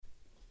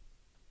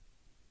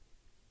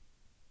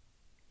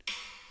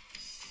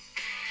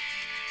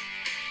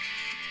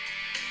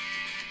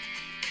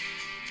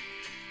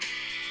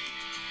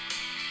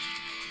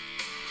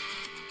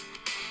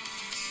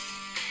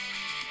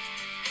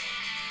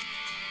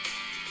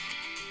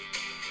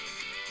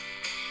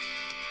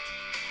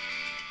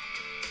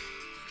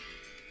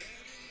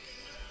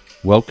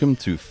Welcome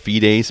to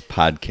Fides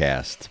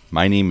Podcast.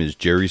 My name is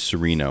Jerry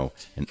Serino,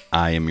 and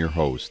I am your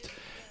host.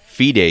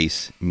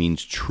 Fides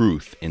means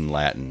truth in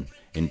Latin,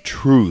 and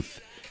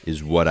truth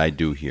is what I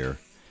do here.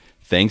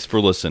 Thanks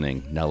for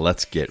listening. Now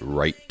let's get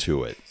right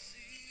to it.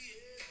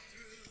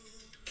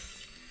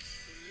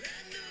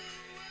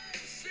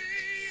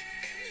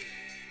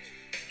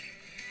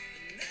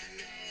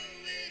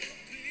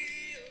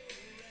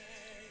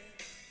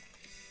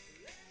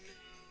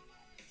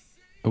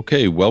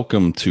 Okay,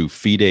 welcome to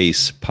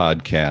Fides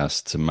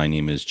Podcast. My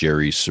name is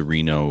Jerry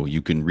Serino.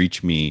 You can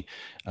reach me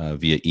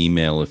via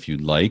email if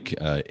you'd like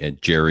at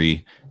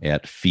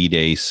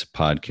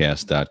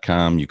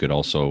jerry@fidespodcast.com. You could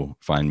also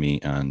find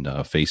me on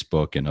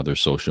Facebook and other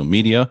social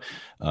media.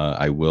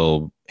 I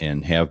will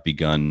and have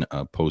begun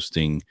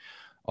posting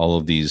all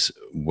of these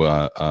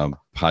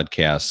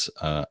podcasts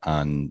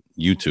on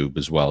YouTube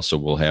as well. So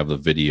we'll have the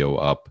video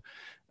up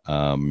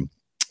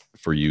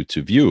for you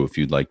to view if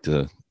you'd like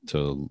to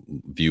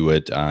view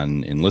it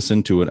on and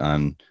listen to it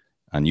on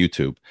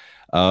YouTube.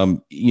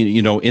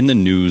 You know, in the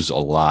news a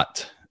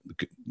lot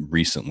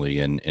recently,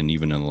 and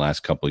even in the last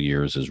couple of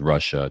years, is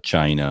Russia,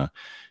 China,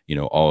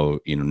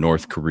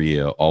 North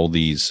Korea, all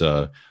these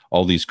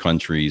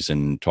countries,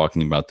 and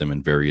talking about them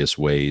in various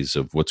ways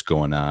of what's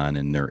going on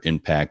and their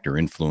impact or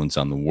influence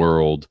on the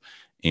world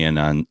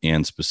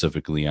and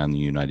specifically on the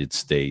United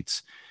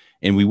States.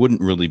 And we wouldn't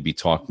really be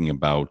talking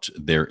about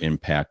their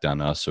impact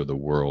on us or the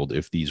world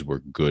if these were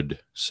good,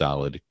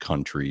 solid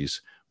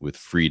countries with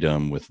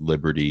freedom, with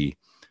liberty,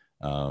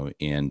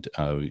 and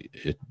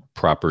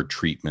proper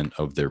treatment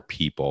of their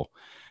people.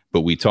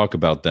 But we talk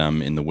about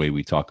them in the way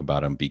we talk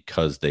about them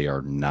because they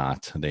are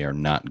not. They are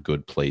not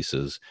good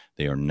places.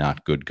 They are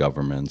not good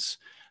governments,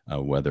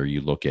 whether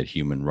you look at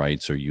human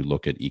rights or you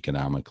look at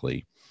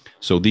economically.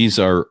 So these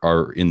are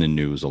in the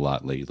news a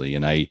lot lately.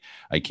 And I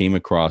came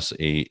across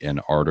a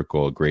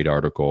great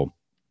article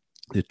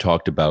that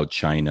talked about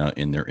China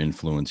and their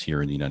influence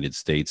here in the United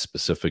States,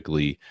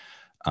 specifically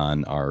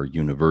on our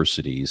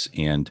universities.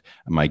 And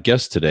my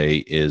guest today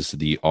is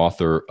the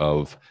author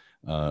of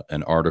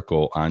an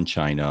article on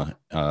China,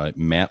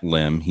 Matt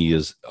Lim. He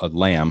is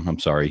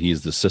He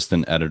is the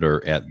assistant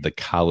editor at The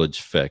College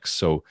Fix.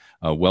 So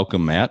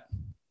welcome, Matt.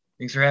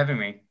 Thanks for having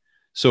me.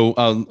 So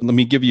let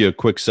me give you a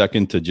quick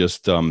second to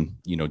just tell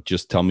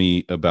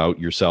me about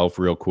yourself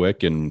real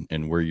quick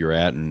and where you're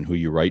at and who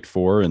you write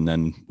for, and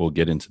then we'll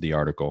get into the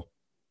article.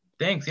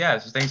 Thanks. Yeah.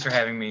 So thanks for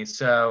having me.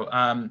 So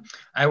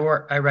I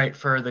write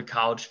for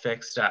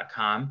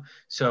thecollegefix.com.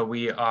 So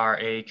we are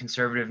a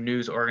conservative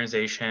news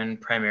organization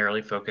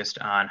primarily focused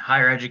on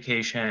higher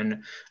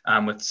education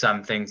with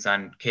some things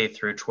on K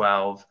through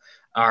 12.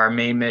 Our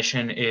main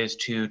mission is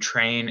to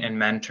train and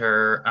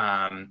mentor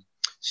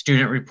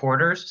student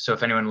reporters. So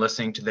if anyone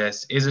listening to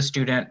this is a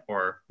student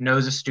or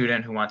knows a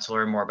student who wants to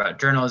learn more about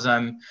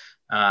journalism,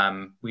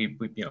 we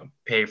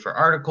pay for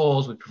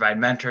articles, we provide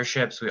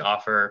mentorships, we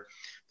offer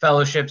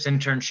fellowships,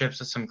 internships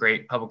with some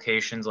great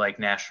publications like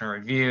National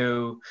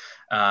Review,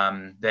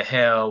 The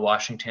Hill,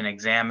 Washington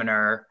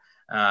Examiner.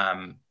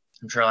 I'm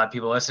sure a lot of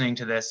people listening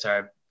to this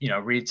are,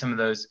 read some of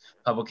those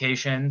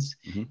publications.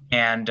 Mm-hmm.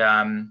 And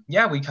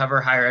we cover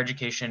higher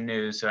education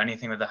news. So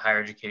anything with a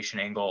higher education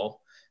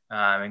angle,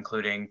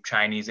 including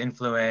Chinese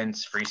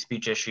influence, free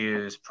speech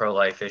issues,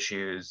 pro-life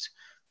issues,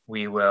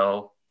 we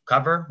will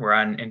cover. We're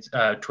on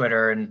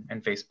Twitter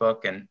and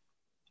Facebook, and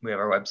we have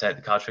our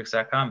website,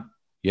 thecollegefix.com.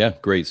 Yeah,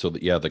 great. So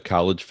the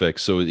College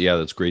Fix. So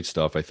that's great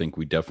stuff. I think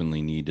we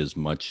definitely need as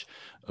much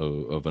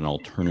of an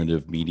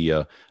alternative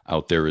media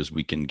out there as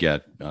we can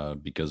get,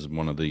 because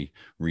one of the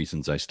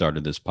reasons I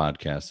started this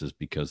podcast is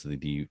because of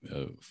the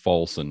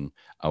false and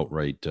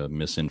outright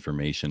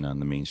misinformation on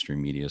the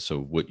mainstream media. So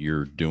what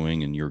you're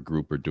doing and your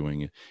group are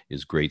doing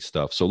is great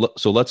stuff. So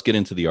let's get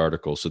into the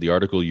article. So the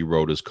article you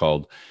wrote is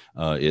called,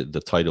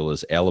 the title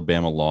is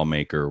Alabama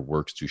Lawmaker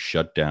Works to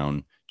Shut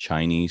Down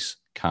Chinese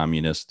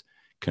Communist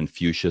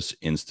Confucius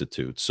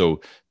Institute. So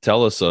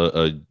tell us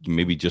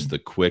maybe just a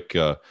quick,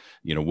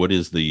 what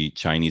is the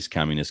Chinese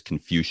Communist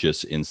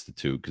Confucius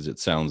Institute? Because it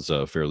sounds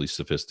fairly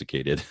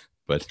sophisticated,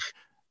 but...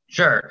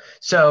 Sure.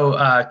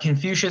 So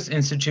Confucius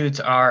Institutes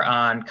are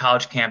on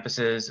college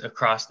campuses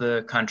across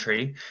the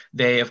country.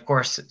 They, of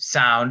course,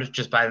 sound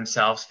just by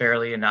themselves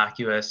fairly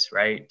innocuous,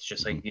 right? It's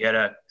just like you had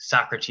a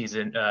Socrates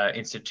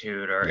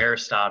Institute or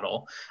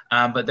Aristotle,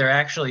 but they're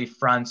actually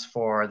fronts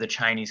for the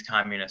Chinese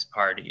Communist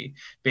Party.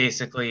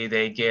 Basically,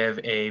 they give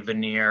a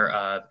veneer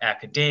of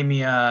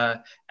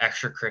academia,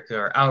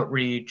 extracurricular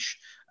outreach.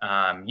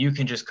 You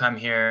can just come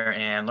here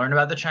and learn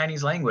about the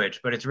Chinese language,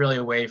 but it's really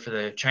a way for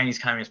the Chinese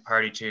Communist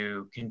Party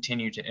to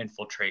continue to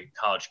infiltrate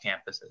college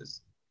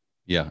campuses.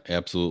 Yeah,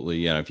 absolutely.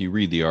 Yeah. If you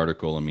read the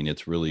article, I mean,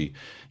 it's really,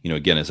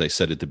 again, as I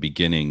said at the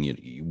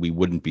beginning, we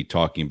wouldn't be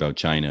talking about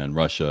China and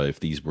Russia if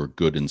these were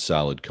good and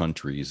solid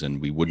countries, and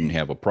we wouldn't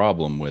have a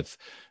problem with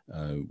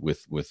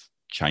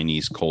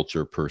Chinese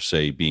culture per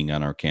se being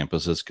on our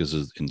campuses,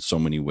 because in so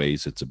many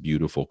ways it's a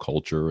beautiful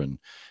culture and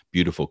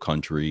beautiful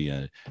country,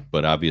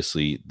 but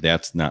obviously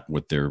that's not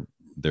what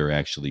they're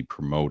actually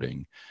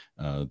promoting.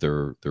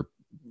 They're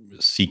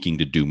seeking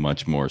to do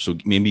much more. So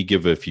maybe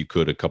give, if you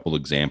could, a couple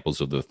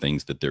examples of the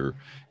things that they're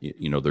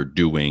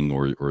doing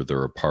or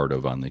they're a part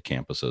of on the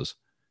campuses.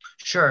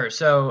 Sure.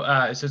 So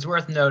it's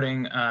worth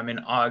noting in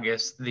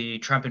August, the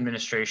Trump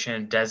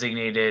administration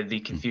designated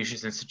the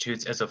Confucius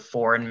Institutes as a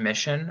foreign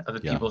mission of the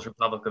People's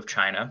Republic of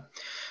China.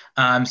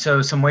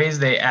 So some ways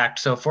they act.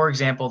 So for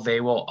example, they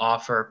will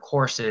offer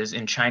courses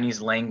in Chinese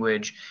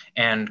language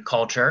and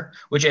culture,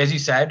 which, as you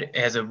said,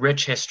 has a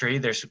rich history.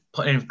 There's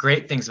plenty of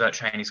great things about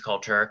Chinese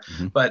culture,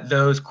 but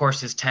those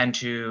courses tend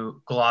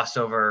to gloss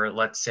over,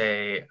 let's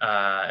say,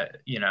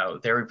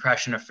 their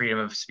repression of freedom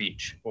of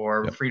speech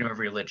or freedom of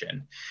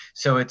religion.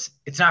 So it's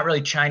not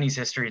really Chinese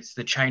history. It's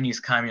the Chinese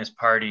Communist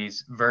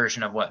Party's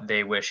version of what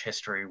they wish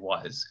history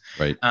was.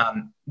 Right.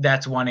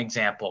 That's one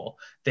example.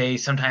 They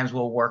sometimes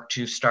will work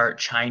to start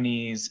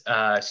Chinese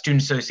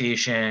student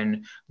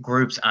association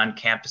groups on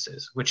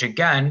campuses, which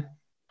again,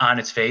 on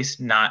its face,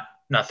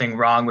 nothing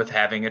wrong with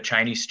having a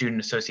Chinese student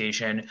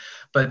association,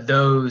 but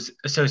those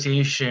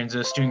associations,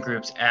 those student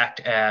groups act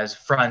as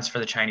fronts for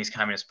the Chinese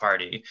Communist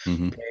Party.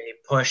 They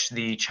push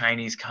the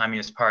Chinese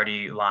Communist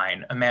Party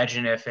line.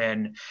 Imagine if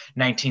in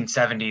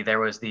 1970 there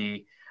was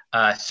the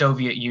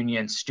Soviet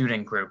Union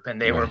student group, and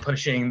they were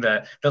pushing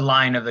the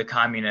line of the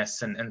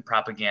communists and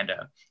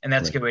propaganda. And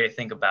that's a good way to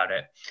think about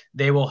it.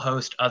 They will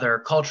host other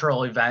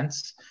cultural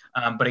events,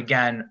 but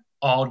again,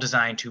 all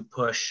designed to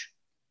push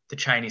the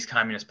Chinese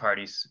Communist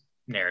Party's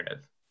narrative.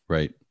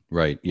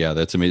 Right. Yeah,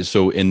 that's amazing.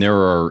 So, and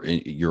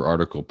your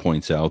article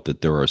points out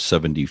that there are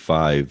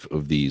 75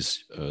 of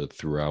these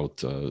throughout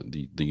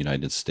the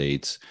United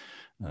States.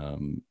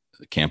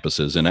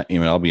 Campuses.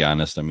 And I'll be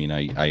honest,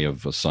 I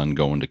have a son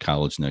going to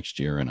college next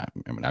year, and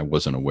I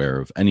wasn't aware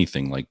of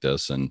anything like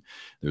this. And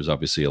there's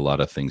obviously a lot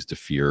of things to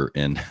fear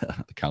in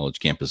the college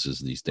campuses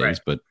these days,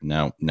 but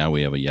now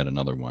we have yet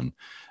another one.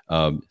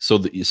 So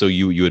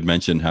you had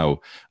mentioned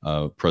how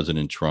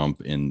President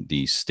Trump in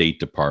the State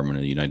Department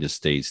of the United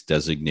States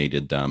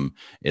designated them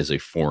as a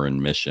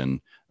foreign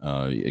mission.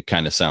 It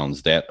kind of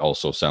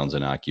also sounds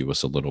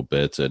innocuous a little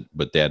bit,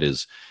 but that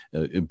is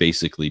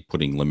basically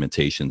putting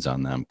limitations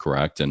on them,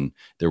 correct? And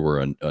there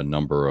were a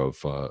number of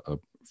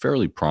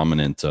fairly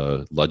prominent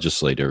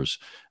legislators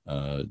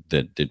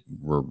that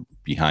were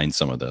behind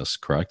some of this,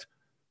 correct?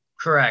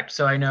 Correct.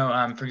 So I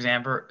know, for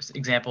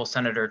example,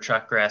 Senator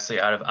Chuck Grassley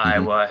out of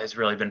Iowa has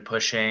really been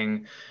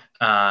pushing.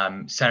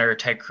 Senator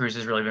Ted Cruz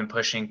has really been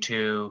pushing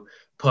to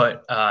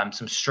put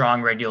some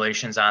strong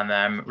regulations on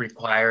them,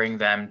 requiring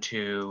them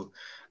to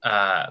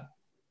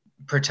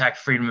protect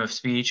freedom of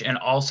speech, and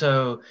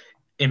also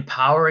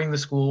empowering the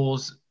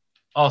schools,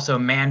 also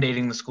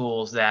mandating the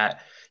schools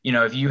that,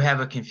 if you have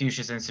a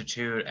Confucius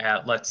Institute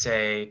at, let's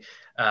say,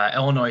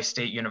 Illinois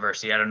State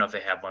University, I don't know if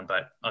they have one,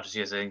 but I'll just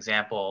use an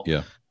example,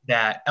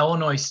 that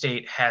Illinois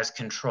State has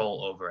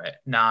control over it,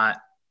 not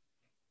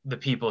the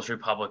People's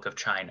Republic of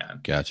China.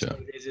 Gotcha. So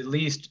it is at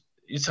least,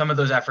 some of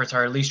those efforts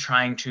are at least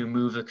trying to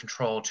move the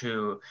control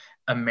to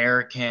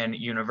American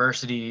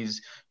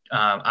universities.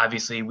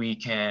 Obviously, we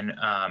can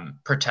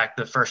protect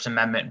the First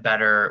Amendment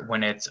better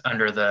when it's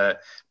under the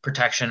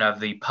protection of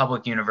the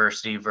public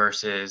university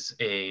versus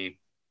a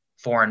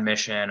foreign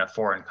mission, a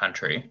foreign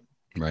country.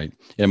 Right.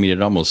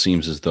 It almost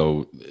seems as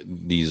though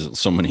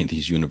so many of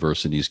these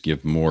universities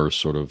give more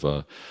sort of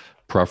a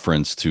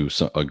preference to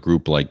a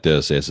group like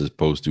this as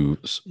opposed to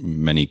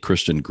many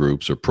Christian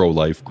groups or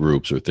pro-life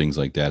groups or things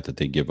like that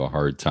they give a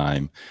hard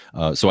time.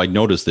 So I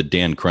noticed that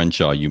Dan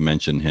Crenshaw, you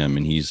mentioned him,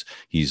 and he's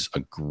a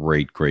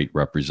great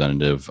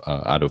representative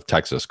out of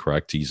Texas,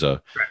 correct? He's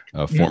a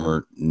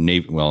former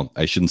Navy. Well,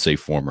 I shouldn't say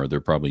former.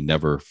 They're probably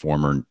never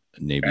former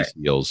Navy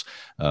SEALs.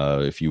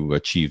 If you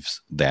achieve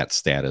that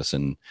status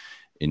and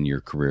in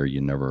your career,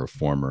 you're never a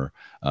former.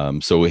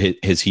 So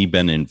has he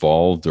been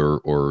involved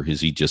or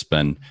has he just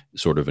been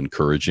sort of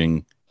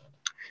encouraging?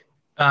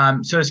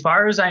 So as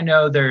far as I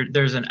know,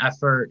 there's an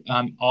effort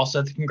also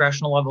at the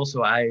congressional level.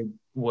 So I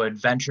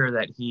would venture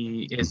that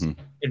he is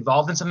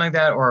involved in something like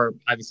that, or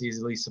obviously he's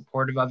at least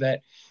supportive of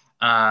it.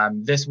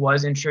 This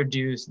was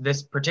introduced.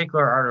 This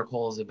particular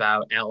article is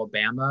about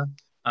Alabama.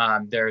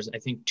 There's, I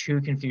think,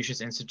 2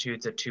 Confucius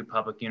Institutes at 2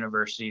 public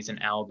universities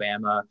in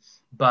Alabama,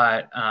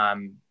 but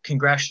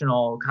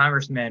congressional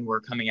congressmen were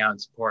coming out in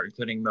support,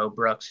 including Mo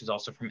Brooks, who's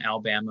also from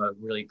Alabama,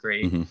 really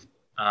great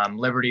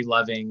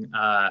liberty-loving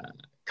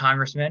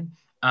congressman,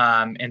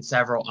 and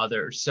several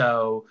others.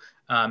 So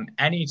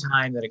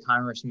anytime that a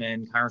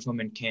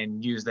congresswoman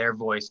can use their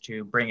voice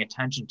to bring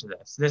attention to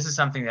this is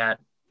something that,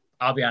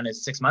 I'll be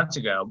honest, 6 months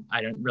ago,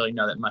 I didn't really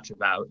know that much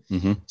about.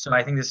 So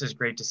I think this is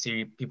great to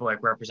see people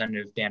like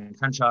Representative Dan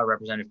Crenshaw,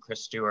 Representative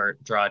Chris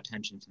Stewart draw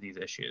attention to these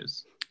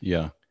issues.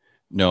 Yeah.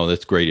 No,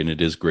 that's great. And it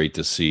is great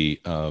to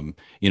see, and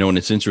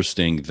it's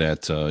interesting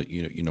that,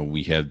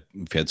 we've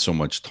had so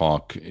much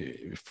talk,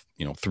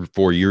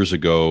 4 years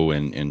ago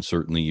and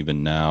certainly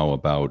even now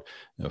about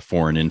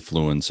foreign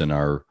influence in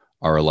our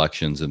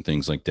elections and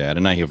things like that.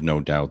 And I have no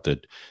doubt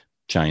that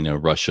China,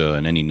 Russia,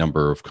 and any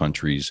number of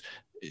countries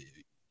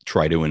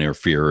try to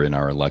interfere in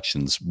our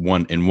elections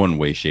in one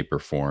way, shape, or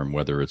form,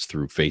 whether it's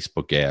through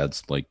Facebook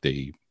ads like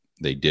they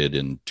they did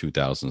in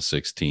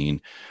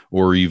 2016,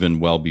 or even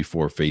well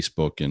before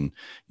Facebook in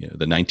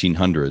the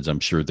 1900s. I'm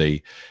sure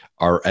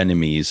our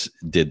enemies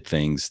did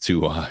things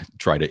to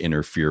try to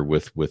interfere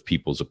with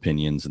people's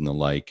opinions and the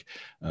like.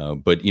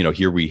 But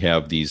here we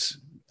have these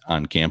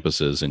on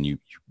campuses, and you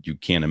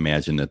can't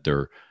imagine that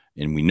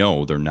and we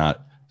know they're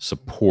not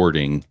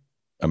supporting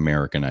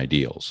American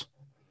ideals.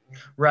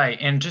 Right.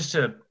 And just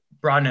to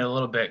broaden it a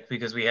little bit,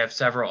 because we have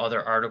several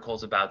other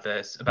articles about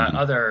this, about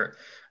other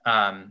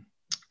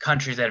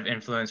countries that have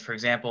influenced, for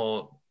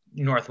example,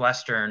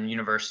 Northwestern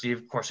University,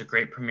 of course, a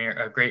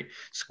great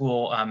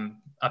school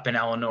up in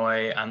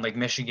Illinois on Lake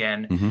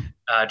Michigan,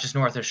 just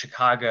north of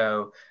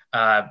Chicago,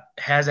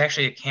 has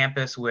actually a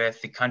campus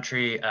with the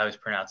country. I always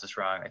pronounce this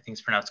wrong. I think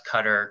it's pronounced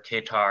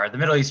Qatar, the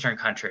Middle Eastern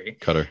country.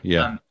 Qatar,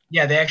 yeah.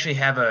 They actually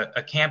have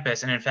a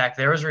campus. And in fact,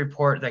 there was a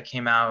report that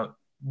came out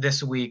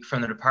this week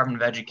from the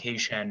Department of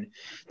Education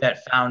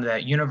that found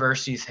that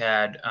universities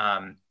had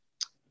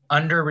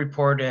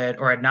underreported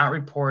or had not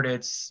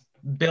reported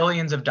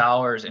billions of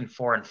dollars in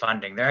foreign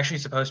funding. They're actually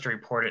supposed to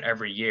report it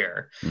every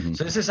year.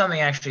 So this is something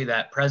actually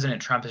that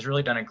President Trump has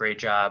really done a great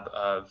job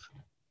of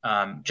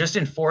just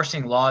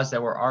enforcing laws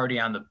that were already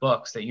on the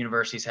books, that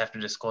universities have to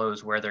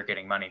disclose where they're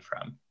getting money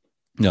from.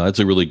 No, that's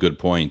a really good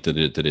point. That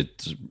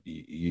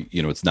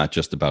it's not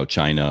just about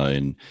China,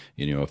 and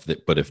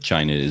but if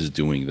China is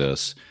doing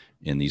this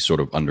in these sort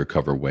of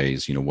undercover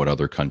ways, what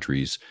other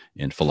countries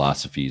and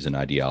philosophies and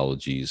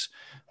ideologies,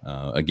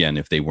 again,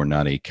 if they were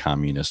not a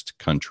communist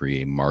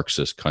country, a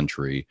Marxist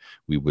country,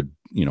 we would,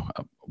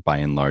 by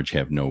and large,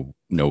 have no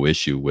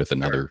issue with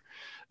another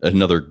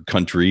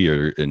country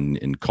or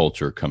in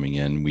culture coming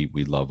in.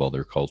 We love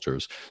other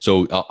cultures.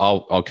 So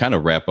I'll kind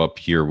of wrap up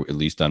here, at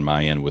least on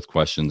my end, with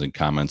questions and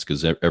comments,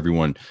 because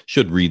everyone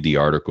should read the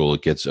article.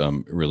 It gets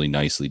really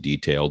nicely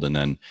detailed. And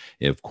then,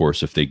 of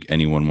course, if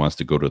anyone wants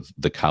to go to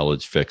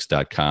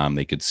thecollegefix.com,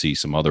 they could see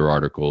some other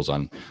articles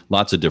on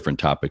lots of different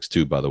topics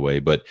too, by the way.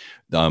 But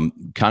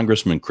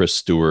Congressman Chris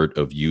Stewart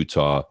of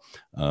Utah,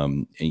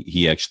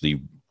 he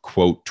actually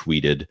quote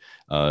tweeted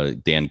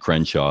Dan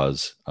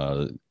Crenshaw's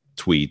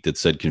tweet that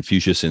said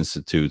Confucius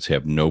Institutes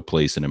have no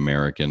place in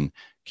American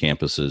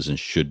campuses and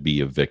should be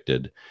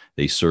evicted.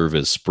 They serve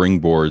as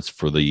springboards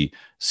for the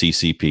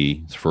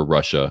CCP, for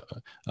Russia,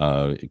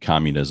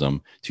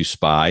 communism, to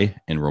spy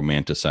and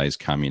romanticize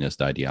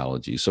communist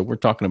ideology. So we're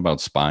talking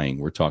about spying,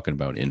 we're talking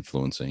about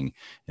influencing,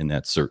 and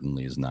that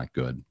certainly is not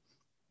good.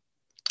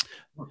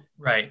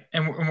 Right.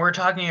 And we're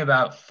talking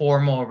about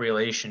formal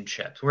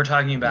relationships. We're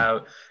talking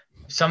about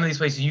some of these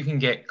places you can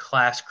get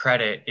class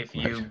credit if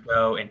you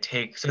go and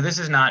take. So this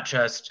is not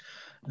just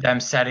them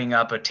setting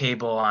up a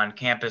table on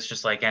campus,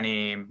 just like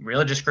any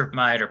religious group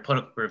might or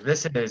political group.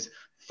 This is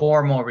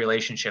formal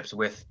relationships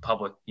with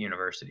public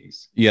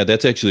universities. Yeah,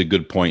 that's actually a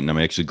good point. And I'm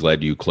actually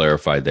glad you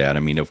clarified that. I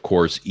mean, of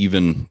course,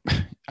 even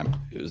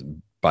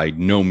by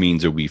no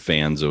means are we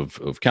fans of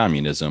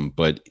communism,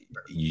 but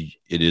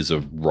it is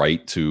a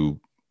right to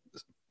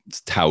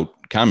tout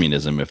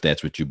communism if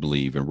that's what you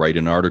believe, and write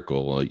an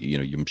article.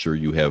 I'm sure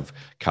you have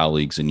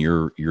colleagues in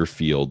your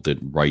field that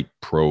write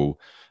pro.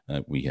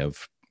 We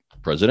have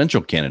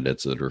presidential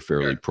candidates that are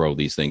fairly pro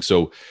these things.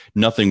 So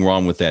nothing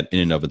wrong with that in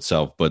and of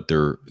itself. But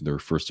they're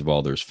first of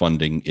all, there's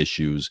funding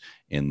issues,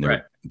 and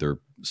they're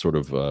sort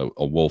of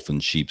a wolf in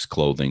sheep's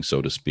clothing,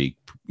 so to speak,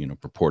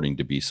 purporting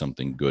to be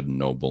something good and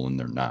noble, and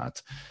they're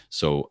not.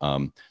 So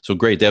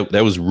great.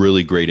 That was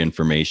really great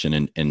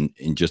information.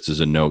 And just as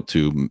a note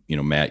too,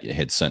 Matt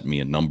had sent me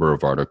a number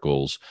of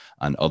articles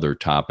on other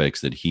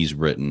topics that he's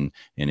written.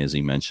 And as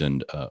he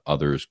mentioned,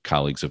 others,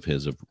 colleagues of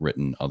his have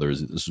written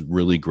others. This is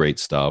really great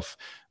stuff,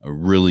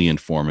 really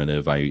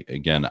informative.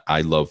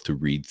 I love to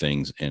read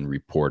things and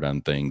report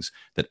on things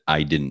that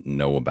I didn't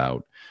know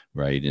about.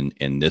 Right.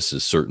 And this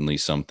is certainly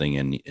something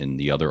in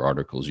the other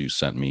articles you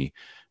sent me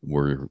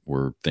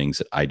were things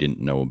that I didn't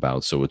know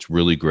about. So it's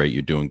really great.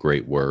 You're doing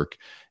great work.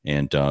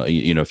 And,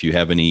 if you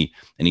have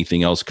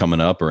anything else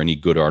coming up or any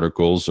good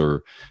articles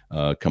or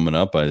coming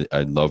up,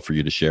 I'd love for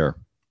you to share.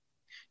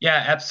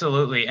 Yeah,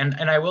 absolutely. And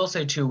I will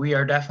say too, we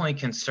are definitely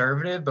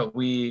conservative, but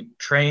we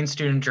train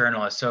student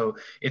journalists. So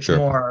it's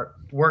more,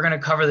 we're going to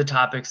cover the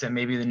topics that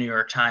maybe the New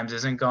York Times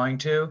isn't going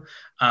to,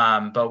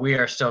 but we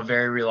are still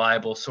very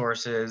reliable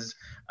sources.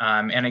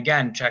 And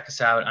again, check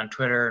us out on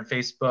Twitter and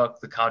Facebook,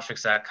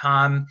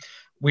 thecollegefix.com.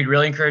 We'd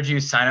really encourage you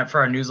to sign up for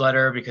our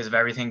newsletter because of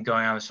everything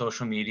going on with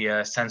social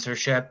media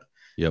censorship.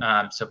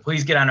 Yep. So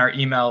please get on our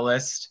email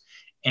list.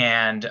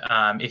 And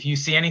if you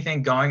see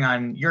anything going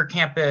on your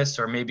campus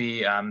or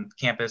maybe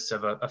campus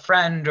of a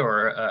friend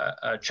or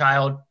a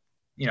child,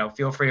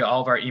 feel free.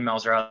 All of our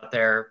emails are out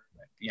there.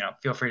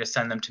 Feel free to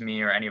send them to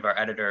me or any of our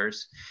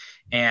editors.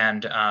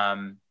 And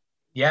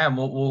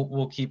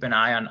we'll keep an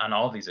eye on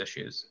all of these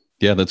issues.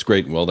 Yeah, that's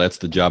great. Well, that's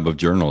the job of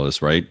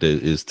journalists, right?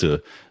 Is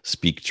to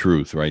speak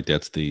truth, right?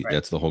 That's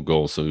the whole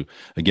goal. So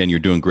again, you're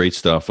doing great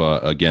stuff.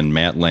 Again,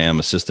 Matt Lamb,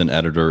 assistant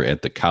editor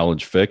at The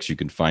College Fix. You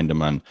can find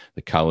him on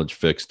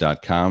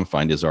thecollegefix.com.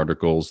 Find his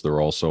articles.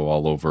 They're also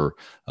all over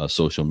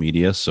social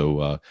media.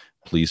 So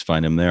please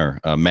find him there.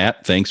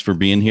 Matt, thanks for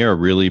being here. I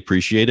really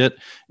appreciate it.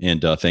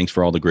 And thanks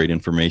for all the great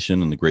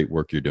information and the great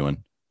work you're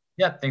doing.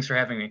 Yeah, thanks for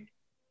having me.